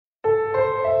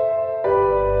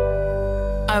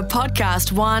A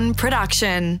Podcast One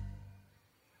production.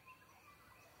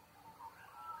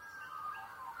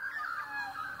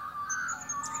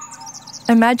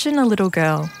 Imagine a little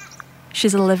girl.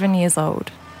 She's 11 years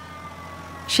old.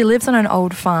 She lives on an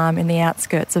old farm in the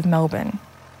outskirts of Melbourne.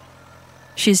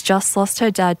 She's just lost her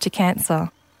dad to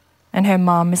cancer, and her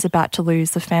mum is about to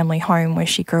lose the family home where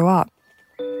she grew up.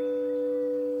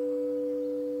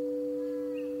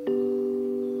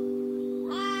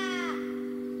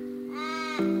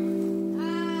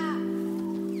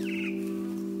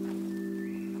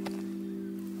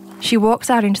 She walks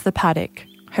out into the paddock,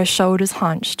 her shoulders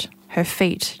hunched, her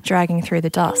feet dragging through the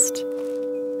dust.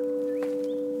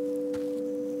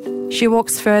 She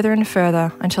walks further and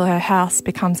further until her house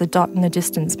becomes a dot in the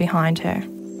distance behind her.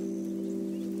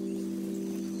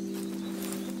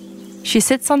 She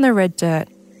sits on the red dirt,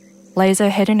 lays her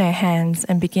head in her hands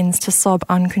and begins to sob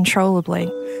uncontrollably.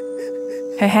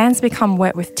 Her hands become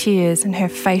wet with tears and her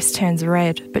face turns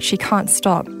red, but she can't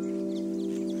stop.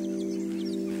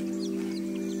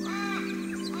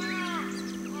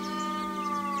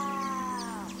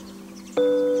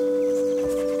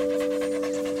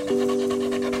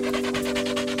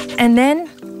 And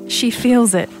then she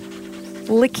feels it.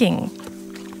 Licking.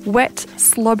 Wet,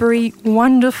 slobbery,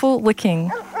 wonderful licking.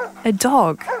 A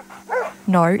dog.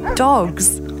 No,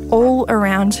 dogs. All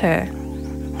around her.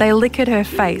 They lick at her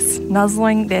face,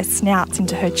 nuzzling their snouts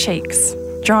into her cheeks,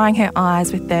 drying her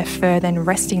eyes with their fur, then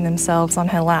resting themselves on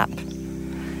her lap.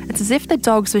 It's as if the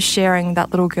dogs were sharing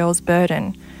that little girl's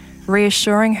burden,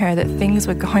 reassuring her that things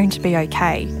were going to be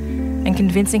okay, and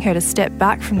convincing her to step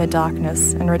back from the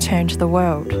darkness and return to the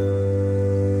world.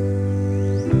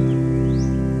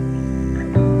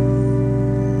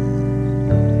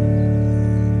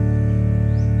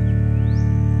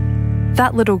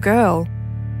 That little girl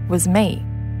was me.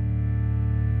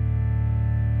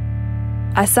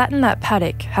 I sat in that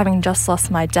paddock, having just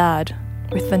lost my dad,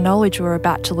 with the knowledge we were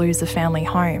about to lose the family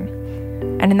home.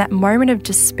 And in that moment of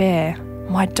despair,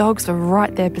 my dogs were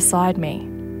right there beside me.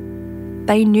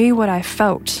 They knew what I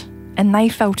felt, and they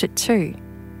felt it too.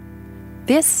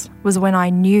 This was when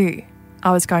I knew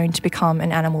I was going to become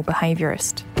an animal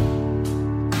behaviourist.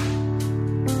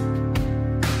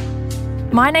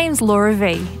 My name's Laura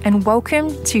V, and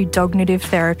welcome to Dognitive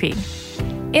Therapy.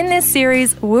 In this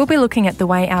series, we'll be looking at the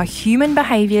way our human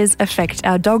behaviours affect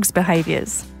our dogs'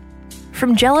 behaviours.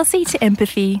 From jealousy to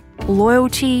empathy,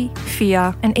 loyalty,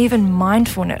 fear, and even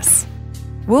mindfulness.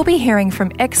 We'll be hearing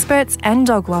from experts and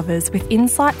dog lovers with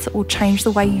insights that will change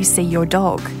the way you see your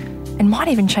dog, and might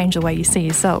even change the way you see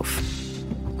yourself.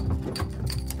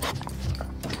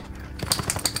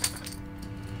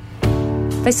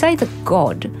 They say that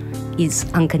God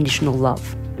is unconditional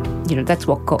love. You know, that's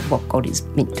what God is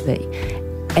meant to be.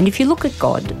 And if you look at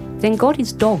God, then God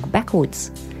is dog backwards.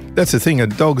 That's the thing, a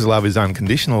dog's love is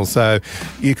unconditional. So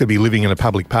you could be living in a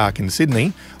public park in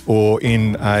Sydney or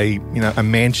in a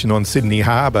mansion on Sydney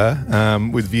Harbour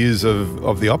with views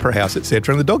of the Opera House,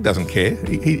 etc. And the dog doesn't care.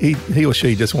 He or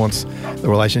she just wants the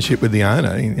relationship with the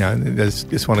owner. They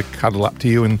just want to cuddle up to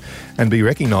you and be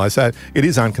recognised. So it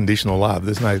is unconditional love.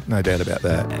 There's no doubt about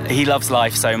that. He loves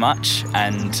life so much,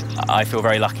 and I feel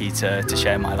very lucky to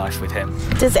share my life with him.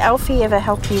 Does Alfie ever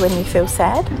help you when you feel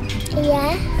sad?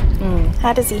 Yeah.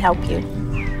 How does he help you?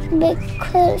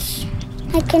 Because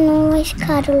I can always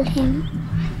cuddle him.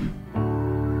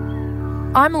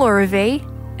 I'm Laura V,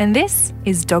 and this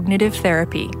is Dognitive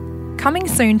Therapy. Coming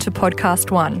soon to Podcast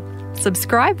One.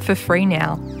 Subscribe for free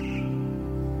now.